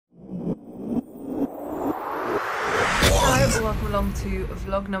Welcome along to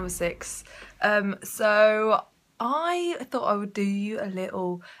vlog number 6. So I thought I would do you a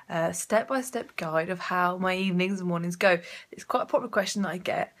little step-by-step guide of how my evenings and mornings go. It's quite a popular question that I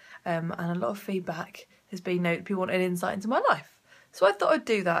get, and a lot of feedback has been people want an insight into my life. So I thought I'd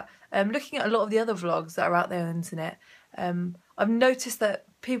do that. Looking at a lot of the other vlogs that are out there on the internet, I've noticed that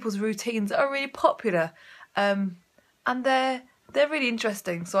people's routines are really popular, and they're really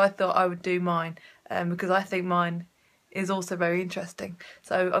interesting. So I thought I would do mine because I think mine is also very interesting.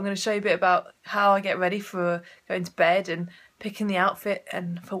 So I'm going to show you a bit about how I get ready for going to bed and picking the outfit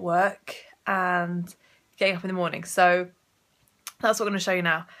and for work and getting up in the morning. So that's what I'm going to show you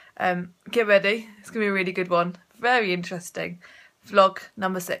now. Get ready, it's going to be a really good one, very interesting. Vlog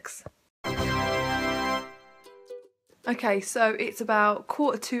number 6. Okay, so it's about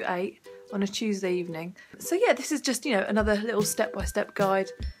 7:45 on a Tuesday evening. So yeah, this is just, another little step-by-step guide,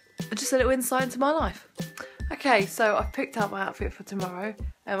 just a little insight into my life. Okay, so I've picked out my outfit for tomorrow,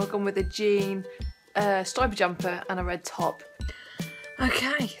 and I've gone with a jean, stripy jumper and a red top.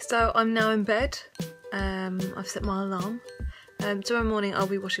 Okay, so I'm now in bed. I've set my alarm. Tomorrow morning I'll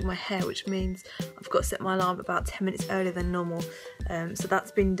be washing my hair, which means I've got to set my alarm about 10 minutes earlier than normal. So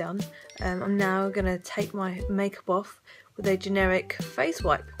that's been done. I'm now going to take my makeup off with a generic face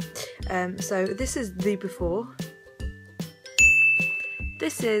wipe. So this is the before.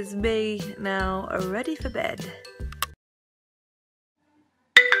 This is me now ready for bed.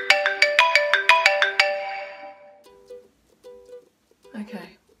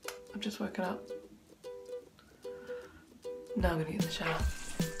 Okay, I've just woken up. Now I'm going to get in the shower.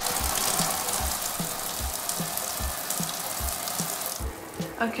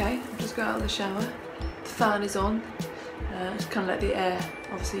 Okay, I've just got out of the shower. The fan is on. Just kind of let the air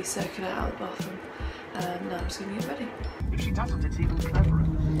obviously circulate out of the bathroom. Now I'm just going to get ready. If she doesn't, it's even cleverer.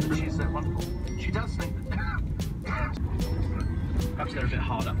 She's wonderful. She does think that perhaps they're a bit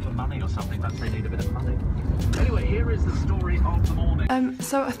hard up for money or something. Perhaps they need a bit of money. Anyway, here is the story of the morning.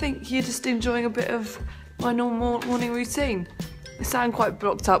 So I think you're just enjoying a bit of my normal morning routine. I sound quite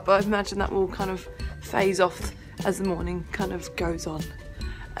blocked up, but I imagine that will kind of phase off as the morning kind of goes on.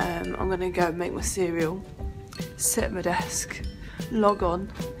 I'm going to go make my cereal, sit at my desk, log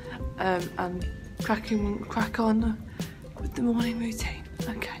on, and crack on with the morning routine.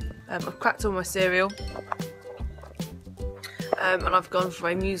 Okay, I've cracked on my cereal, and I've gone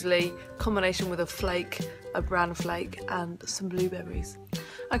for a muesli combination with a flake, a bran flake and some blueberries.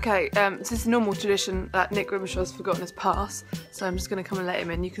 Okay, this is a normal tradition that Nick Grimshaw's forgotten his pass, so I'm just going to come and let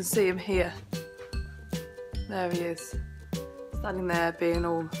him in. You can see him here. There he is, standing there being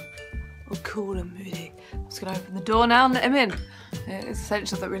all cool and moody. I'm just going to open the door now and let him in. It's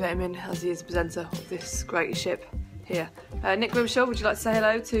essential that we let him in as he is the presenter of this great ship here. Nick Grimshaw, would you like to say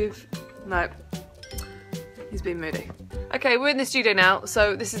hello to... No, he's being moody. Okay, we're in the studio now,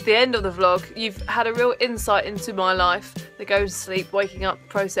 so this is the end of the vlog. You've had a real insight into my life, the going to sleep, waking up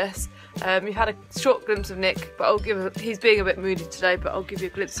process. You've had a short glimpse of Nick, but he's being a bit moody today, but I'll give you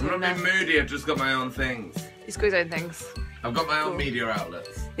a glimpse of him now. I'm not being moody, I've just got my own things. He's got his own things. I've got my own media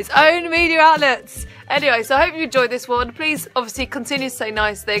outlets. His own media outlets. Anyway, so I hope you enjoyed this one. Please, obviously, continue to say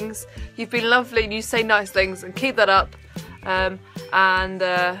nice things. You've been lovely and you say nice things, and keep that up. Look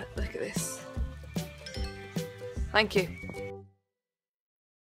at this. Thank you.